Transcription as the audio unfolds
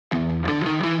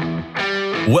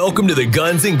Welcome to the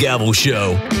Guns and Gavel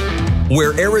Show,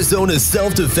 where Arizona's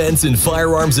self-defense and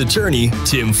firearms attorney,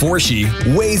 Tim Forshey,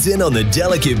 weighs in on the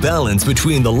delicate balance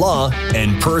between the law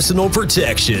and personal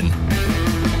protection.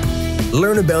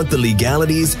 Learn about the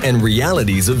legalities and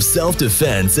realities of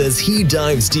self-defense as he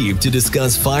dives deep to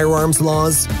discuss firearms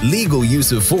laws, legal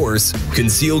use of force,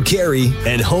 concealed carry,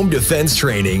 and home defense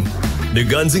training. The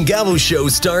Guns and Gavel Show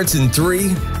starts in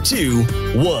 3, 2,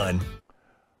 1.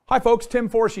 Hi folks, Tim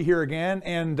Forshey here again,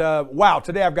 and wow,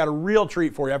 today I've got a real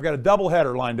treat for you. I've got a double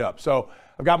header lined up. So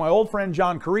I've got my old friend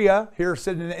John Correia here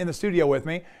sitting in the studio with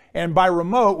me, and by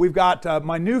remote we've got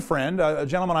my new friend, a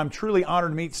gentleman I'm truly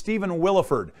honored to meet, Stephen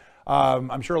Willeford.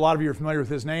 I'm sure a lot of you are familiar with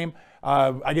his name.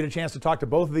 I get a chance to talk to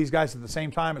both of these guys at the same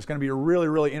time. It's going to be a really,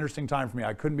 really interesting time for me.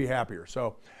 I couldn't be happier.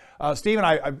 So Stephen,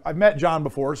 I've met John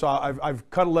before, so I've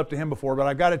cuddled up to him before, but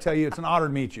I've got to tell you, it's an honor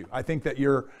to meet you. I think that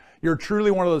you're truly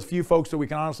one of those few folks that we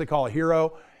can honestly call a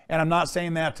hero. And I'm not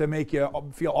saying that to make you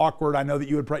feel awkward. I know that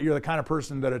you're the kind of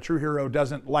person that a true hero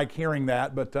doesn't like hearing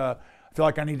that, but I feel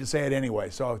like I need to say it anyway.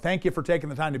 So thank you for taking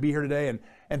the time to be here today,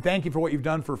 and thank you for what you've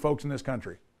done for folks in this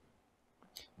country.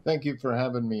 Thank you for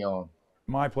having me on.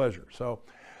 My pleasure. So,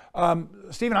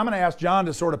 Stephen, I'm going to ask John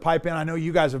to sort of pipe in. I know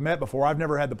you guys have met before. I've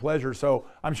never had the pleasure, so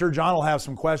I'm sure John will have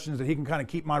some questions that he can kind of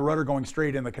keep my rudder going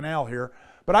straight in the canal here.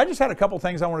 But I just had a couple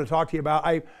things I wanted to talk to you about.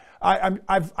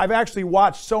 I've actually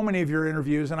watched so many of your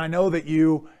interviews, and I know that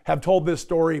you have told this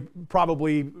story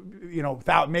probably,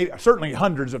 maybe certainly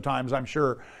hundreds of times, I'm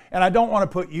sure. And I don't want to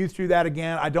put you through that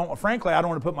again. Frankly, I don't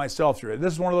want to put myself through it.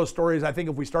 This is one of those stories, I think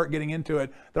if we start getting into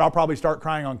it, that I'll probably start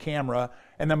crying on camera,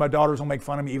 and then my daughters will make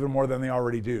fun of me even more than they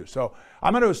already do. So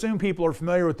I'm going to assume people are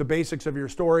familiar with the basics of your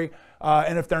story.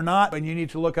 And if they're not, then you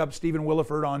need to look up Stephen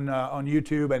Willeford on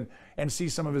YouTube and see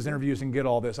some of his interviews and get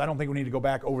all this. I don't think we need to go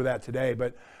back over that today,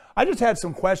 but I just had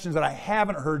some questions that I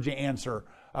haven't heard you answer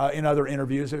in other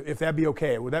interviews, if that'd be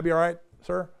okay. Would that be all right,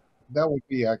 sir? That would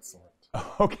be excellent.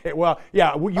 Okay, well,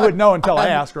 yeah, you would know until I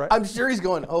ask, right? I'm sure he's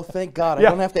going, oh, thank God, I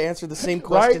don't have to answer the same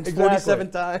questions right? Exactly.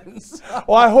 47 times.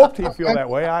 Well, I hoped he'd feel that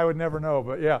way. I would never know,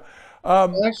 but yeah.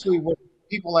 Actually, when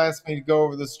people ask me to go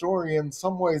over the story, in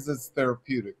some ways it's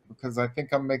therapeutic because I think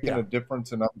I'm making a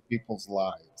difference in other people's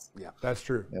lives. Yeah, that's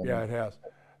true. Yeah, it has.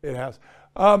 It has.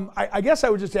 I guess I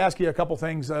would just ask you a couple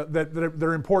things that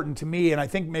are important to me, and I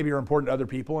think maybe are important to other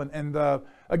people. And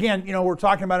again, we're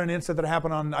talking about an incident that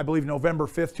happened on, I believe, November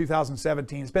 5th,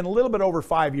 2017. It's been a little bit over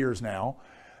 5 years now.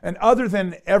 And other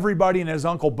than everybody and his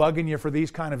uncle bugging you for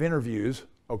these kind of interviews,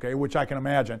 okay, which I can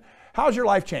imagine, how's your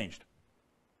life changed?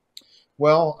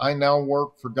 Well, I now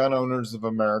work for Gun Owners of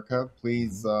America.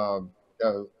 Please,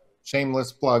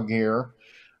 shameless plug here.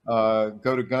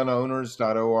 Go to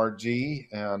gunowners.org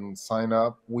and sign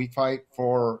up. We fight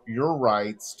for your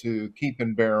rights to keep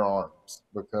and bear arms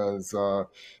because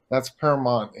that's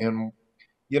paramount. And,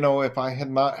 if I had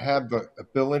not had the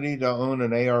ability to own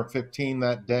an AR-15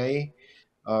 that day,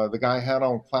 the guy had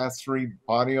on Class 3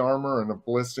 body armor and a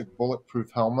ballistic bulletproof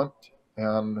helmet.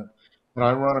 And when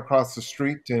I run across the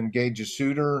street to engage a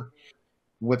shooter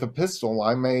with a pistol,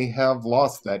 I may have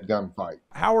lost that gunfight.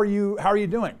 How are you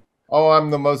doing? Oh, I'm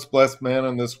the most blessed man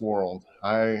in this world.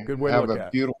 I have a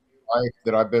beautiful wife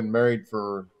that I've been married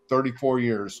for 34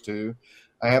 years to.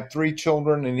 I have 3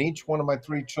 children, and each one of my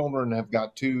 3 children have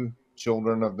got 2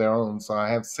 children of their own. So I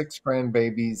have 6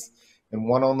 grandbabies and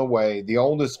 1 on the way, the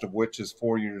oldest of which is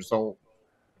 4 years old.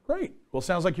 Great. Well,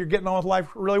 sounds like you're getting on with life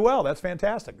really well. That's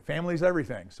fantastic. Family's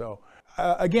everything. So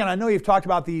again, I know you've talked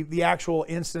about the actual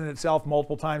incident itself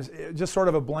multiple times. Just sort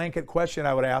of a blanket question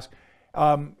I would ask.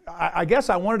 I guess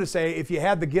I wanted to say, if you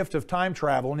had the gift of time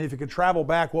travel and if you could travel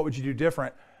back, what would you do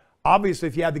different? Obviously,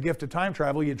 if you had the gift of time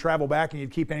travel, you'd travel back and you'd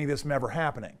keep any of this from ever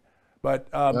happening. But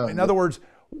in other words,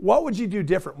 what would you do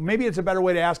different? Maybe it's a better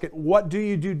way to ask it. What do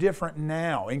you do different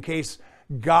now in case,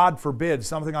 God forbid,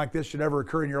 something like this should ever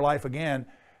occur in your life again?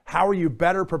 How are you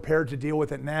better prepared to deal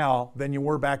with it now than you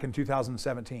were back in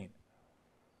 2017?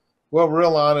 Well,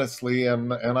 real honestly,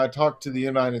 and I talked to the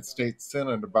United States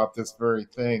Senate about this very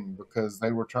thing because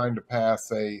they were trying to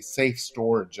pass a Safe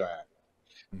Storage Act,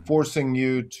 forcing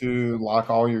you to lock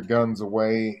all your guns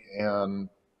away. And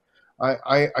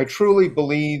I truly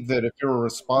believe that if you're a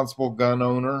responsible gun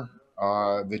owner,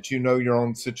 that you know your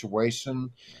own situation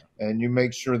and you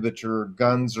make sure that your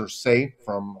guns are safe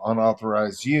from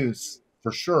unauthorized use,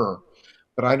 for sure.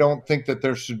 But I don't think that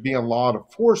there should be a law to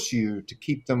force you to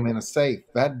keep them in a safe.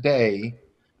 That day,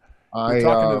 You're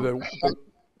talking to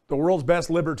the world's best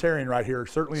libertarian right here.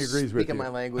 Certainly agrees with you. Speaking my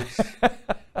language.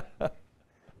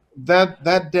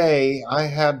 That day, I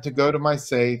had to go to my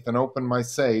safe and open my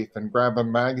safe and grab a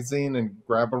magazine and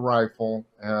grab a rifle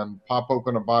and pop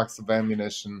open a box of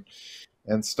ammunition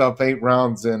and stuff 8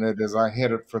 rounds in it as I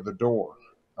hit it for the door.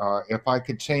 If I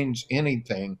could change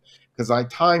anything, because I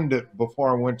timed it before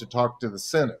I went to talk to the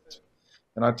Senate,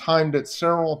 and I timed it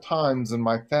several times in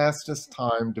my fastest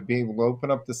time to be able to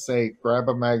open up the safe, grab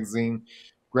a magazine,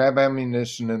 grab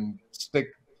ammunition, and stick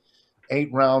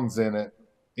 8 rounds in it.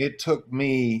 It took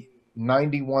me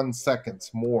 91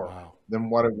 seconds more than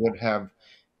what it would have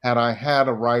had I had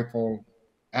a rifle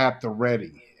at the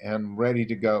ready and ready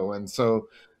to go. And so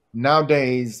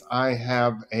nowadays I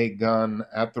have a gun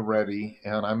at the ready,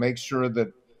 and I make sure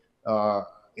that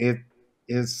it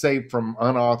is safe from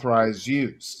unauthorized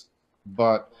use.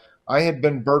 But I had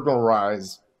been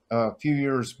burglarized a few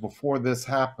years before this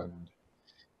happened,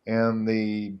 and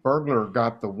the burglar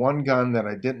got the one gun that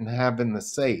I didn't have in the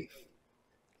safe.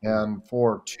 And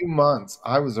for 2 months,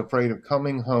 I was afraid of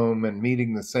coming home and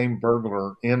meeting the same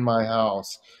burglar in my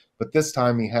house, but this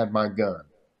time he had my gun.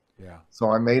 Yeah. So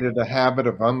I made it a habit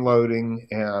of unloading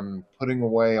and putting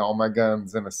away all my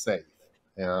guns in a safe.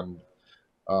 And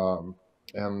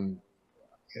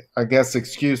I guess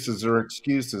excuses are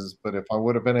excuses, but if I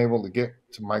would have been able to get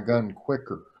to my gun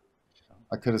quicker,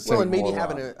 I could have saved Well, and maybe more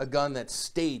having lives. a gun that's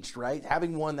staged, right?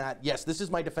 Having one that, yes, this is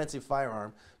my defensive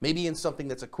firearm, maybe in something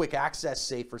that's a quick access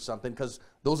safe or something, because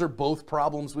those are both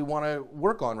problems we want to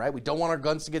work on, right? We don't want our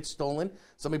guns to get stolen.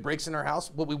 Somebody breaks in our house,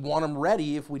 but we want them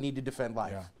ready if we need to defend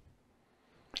life. Yeah.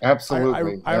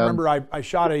 Absolutely. I remember I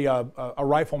shot a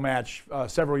rifle match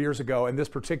several years ago, and this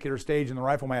particular stage in the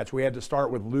rifle match, we had to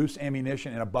start with loose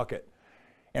ammunition in a bucket.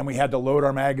 And we had to load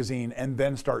our magazine and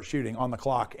then start shooting on the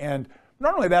clock. And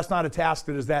normally that's not a task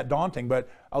that is that daunting, but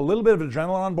a little bit of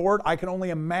adrenaline on board, I can only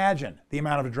imagine the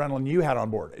amount of adrenaline you had on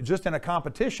board. Just in a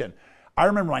competition, I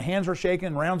remember my hands were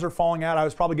shaking, rounds were falling out. I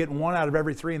was probably getting 1 out of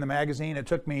every 3 in the magazine. It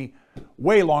took me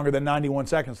way longer than 91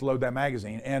 seconds to load that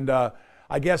magazine. And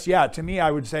I guess, yeah, to me, I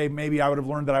would say maybe I would have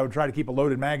learned that I would try to keep a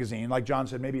loaded magazine. Like John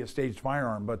said, maybe a staged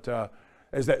firearm, but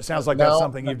sounds like that's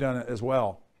something you've done as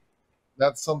well.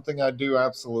 That's something I do,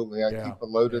 absolutely. I keep a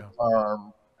loaded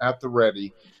firearm at the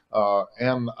ready.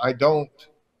 And I don't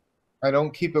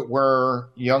keep it where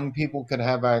young people can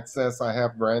have access. I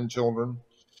have grandchildren.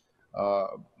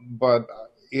 But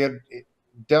it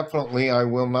definitely, I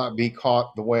will not be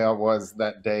caught the way I was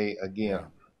that day again.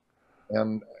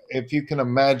 And if you can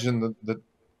imagine the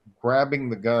grabbing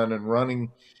the gun and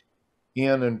running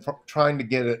in and trying to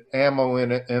get it, ammo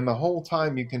in it, and the whole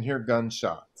time you can hear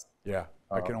gunshots. Yeah,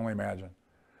 I can only imagine.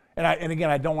 And again,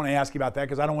 I don't want to ask you about that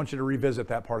because I don't want you to revisit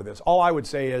that part of this. All I would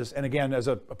say is, and again, as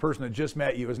a person that just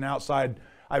met you, as an outside,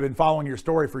 I've been following your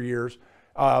story for years.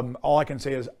 All I can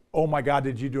say is, oh my God,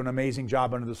 did you do an amazing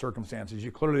job under the circumstances?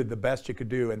 You clearly did the best you could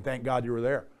do, and thank God you were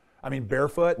there. I mean,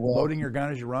 barefoot, loading your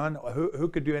gun as you run. Who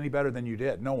could do any better than you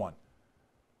did? No one.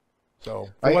 So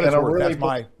for what it's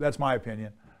worth, that's my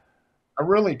opinion. I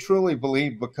really truly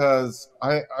believe, because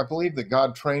I believe that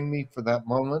God trained me for that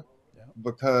moment.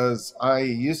 Because I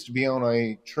used to be on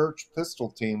a church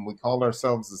pistol team. We called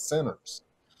ourselves the Sinners.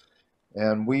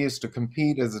 And we used to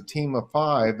compete as a team of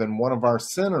 5. And one of our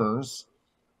sinners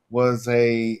was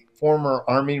a former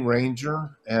Army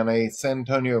Ranger and a San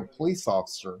Antonio police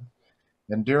officer.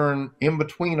 And in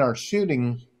between our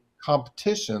shooting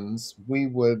competitions, we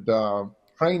would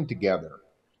train together.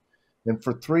 And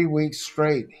for 3 weeks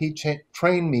straight, he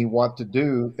trained me what to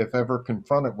do if ever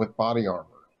confronted with body armor.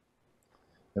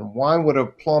 And why would a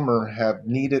plumber have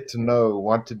needed to know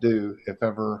what to do if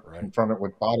ever confronted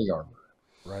with body armor?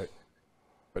 Right.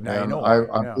 But now you know.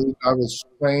 I believe I was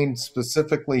trained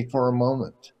specifically for a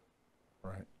moment.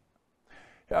 Right.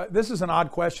 This is an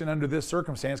odd question under this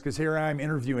circumstance because here I am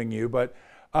interviewing you, but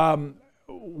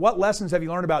what lessons have you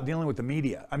learned about dealing with the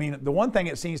media? I mean, the one thing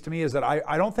it seems to me is that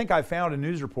I don't think I've found a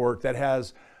news report that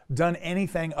has done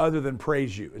anything other than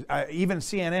praise you. Even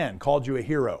CNN called you a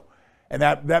hero. And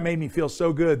that made me feel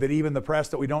so good that even the press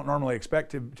that we don't normally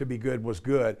expect to be good was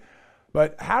good.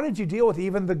 But how did you deal with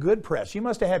even the good press? You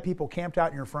must have had people camped out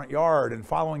in your front yard and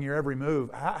following your every move.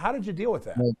 How did you deal with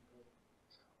that?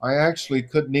 I actually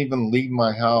couldn't even leave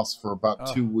my house for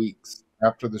about 2 weeks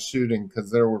after the shooting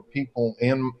because there were people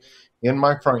in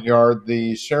my front yard.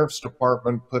 The sheriff's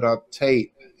department put up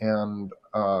tape and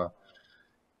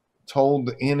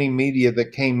told any media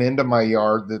that came into my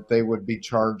yard that they would be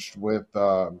charged with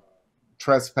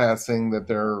trespassing, that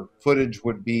their footage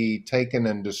would be taken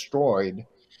and destroyed.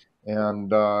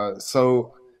 And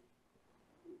so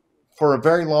for a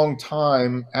very long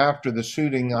time after the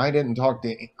shooting, I talked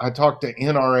to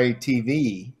NRA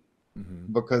TV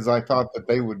because I thought that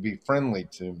they would be friendly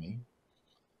to me.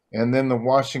 And then the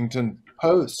Washington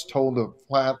Post told a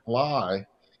flat lie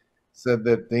said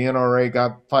that the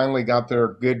NRA finally got their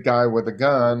good guy with a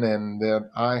gun, and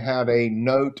that I had a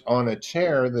note on a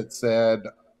chair that said,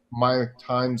 "My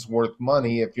time's worth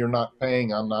money. If you're not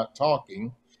paying, I'm not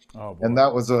talking." Oh, boy. And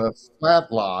that was a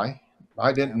flat lie.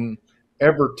 I didn't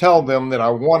ever tell them that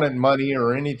I wanted money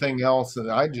or anything else,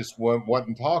 and I just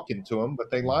wasn't talking to them.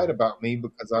 But they lied about me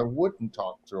because I wouldn't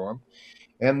talk to them.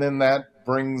 And then that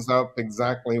brings up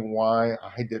exactly why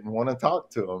I didn't want to talk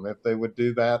to them. If they would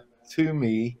do that to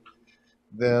me,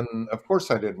 then of course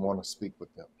I didn't want to speak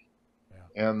with them.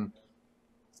 Yeah. And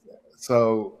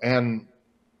so, and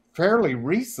fairly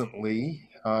recently,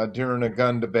 during a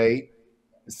gun debate,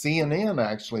 CNN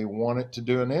actually wanted to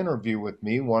do an interview with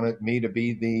me, wanted me to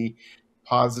be the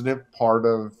positive part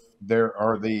of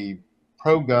the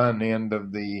pro-gun end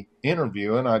of the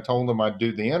interview. And I told them I'd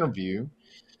do the interview,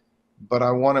 but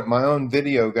I wanted my own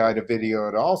video guy to video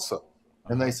it also.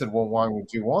 And they said, "Well, why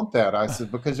would you want that?" I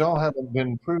said, "Because y'all haven't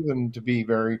been proven to be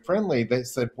very friendly." They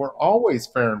said, "We're always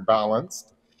fair and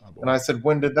balanced." And I said,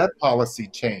 "When did that policy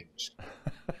change?"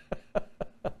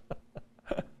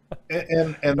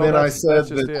 and then I said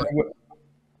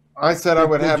that I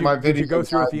would have my video. Did you go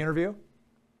through with the interview?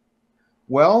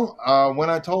 Well, when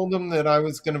I told them that I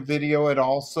was going to video it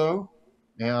also,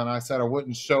 and I said I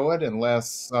wouldn't show it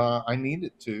unless I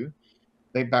needed to,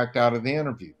 they backed out of the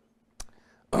interview.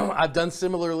 I've done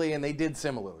similarly, and they did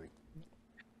similarly.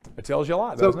 It tells you a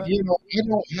lot, doesn't it? You know, you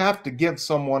don't have to give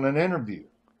someone an interview.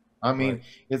 I mean, right.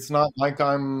 It's not like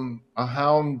I'm a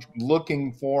hound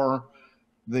looking for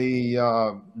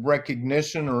the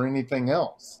recognition or anything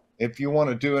else. If you want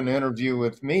to do an interview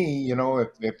with me, you know,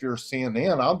 if you're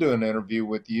CNN, I'll do an interview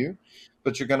with you,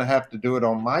 but you're going to have to do it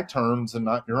on my terms and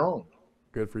not your own.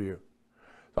 Good for you.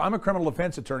 So I'm a criminal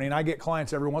defense attorney, and I get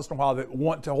clients every once in a while that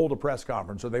want to hold a press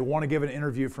conference, or they want to give an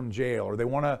interview from jail, or they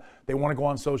want to go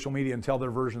on social media and tell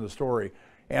their version of the story.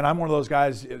 And I'm one of those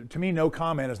guys. To me, no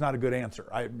comment is not a good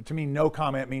answer. To me, no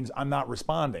comment means I'm not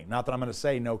responding. Not that I'm going to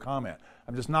say no comment.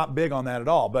 I'm just not big on that at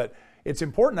all. But it's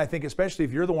important, I think, especially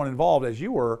if you're the one involved, as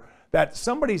you were, that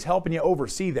somebody's helping you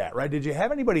oversee that, right? Did you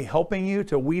have anybody helping you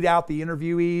to weed out the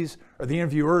interviewees, or the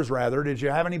interviewers rather? Did you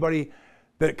have anybody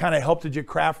that kind of helped you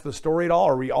craft the story at all,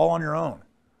 or were you all on your own?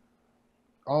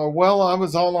 Well, I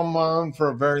was all on my own for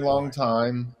a very long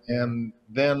time, and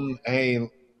then a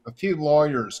few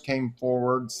lawyers came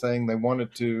forward saying they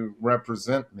wanted to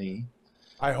represent me.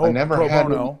 I hope pro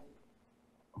bono.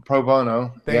 Pro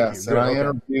bono, yes. And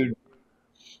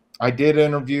I did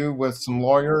interview with some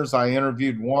lawyers. I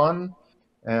interviewed one,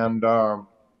 and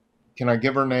can I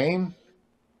give her name?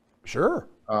 Sure.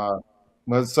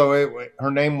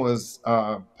 Her name was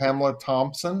Pamela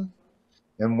Thompson.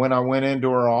 And when I went into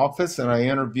her office and I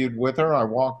interviewed with her, I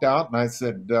walked out and I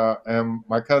said, and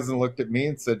my cousin looked at me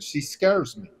and said, "She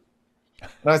scares me."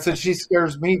 And I said, "She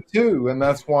scares me too. And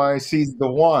that's why she's the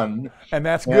one." And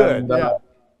that's good.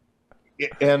 Yeah.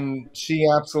 And she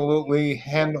absolutely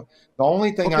handled. The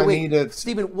only thing I needed.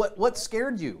 Stephen, what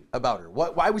scared you about her?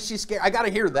 Why was she scared? I got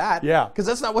to hear that. Yeah. Because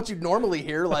that's not what you'd normally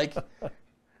hear. Like,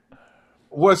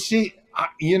 was she?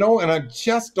 You know, and I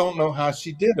just don't know how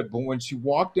she did it, but when she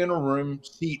walked in a room,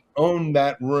 she owned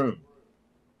that room.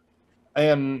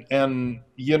 And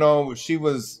you know, she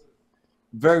was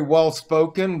very well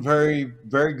spoken, very,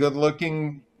 very good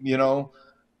looking, you know,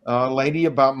 lady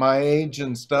about my age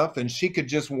and stuff. And she could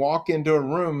just walk into a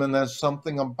room, and there's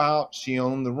something about she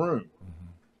owned the room.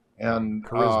 Mm-hmm. And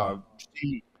charisma.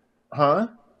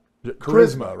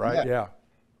 Charisma, right? Yeah.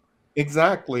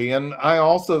 Exactly. And I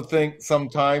also think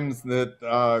sometimes that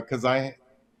because I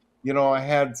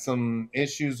had some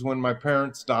issues when my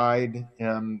parents died,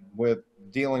 and with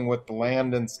dealing with the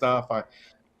land and stuff,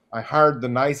 I hired the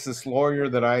nicest lawyer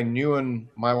that I knew in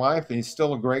my life. He's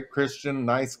still a great Christian,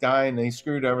 nice guy, and he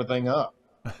screwed everything up.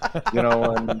 You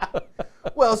know, and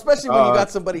well, especially when you got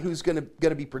somebody who's gonna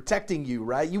be protecting you,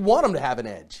 right? You want them to have an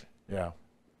edge. Yeah.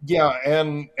 Yeah,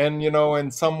 and you know, in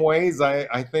some ways,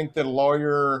 I think that a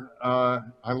lawyer,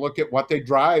 I look at what they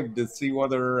drive to see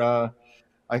whether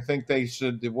I think they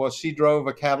should. Well, she drove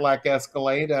a Cadillac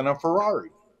Escalade and a Ferrari,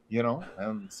 you know,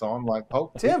 and so I'm like,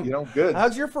 oh, Tim, you know, good.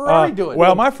 How's your Ferrari doing?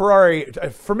 Well, my Ferrari,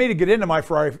 for me to get into my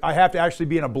Ferrari, I have to actually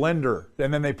be in a blender,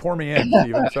 and then they pour me in,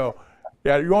 Stephen. So,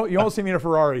 yeah, you won't see me in a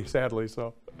Ferrari, sadly.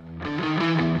 So.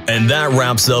 And that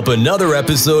wraps up another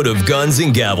episode of Guns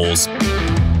and Gavels.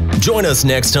 Join us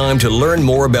next time to learn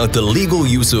more about the legal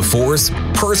use of force,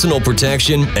 personal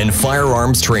protection, and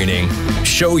firearms training.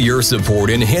 Show your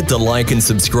support and hit the like and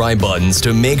subscribe buttons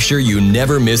to make sure you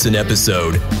never miss an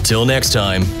episode. Till next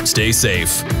time, stay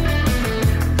safe.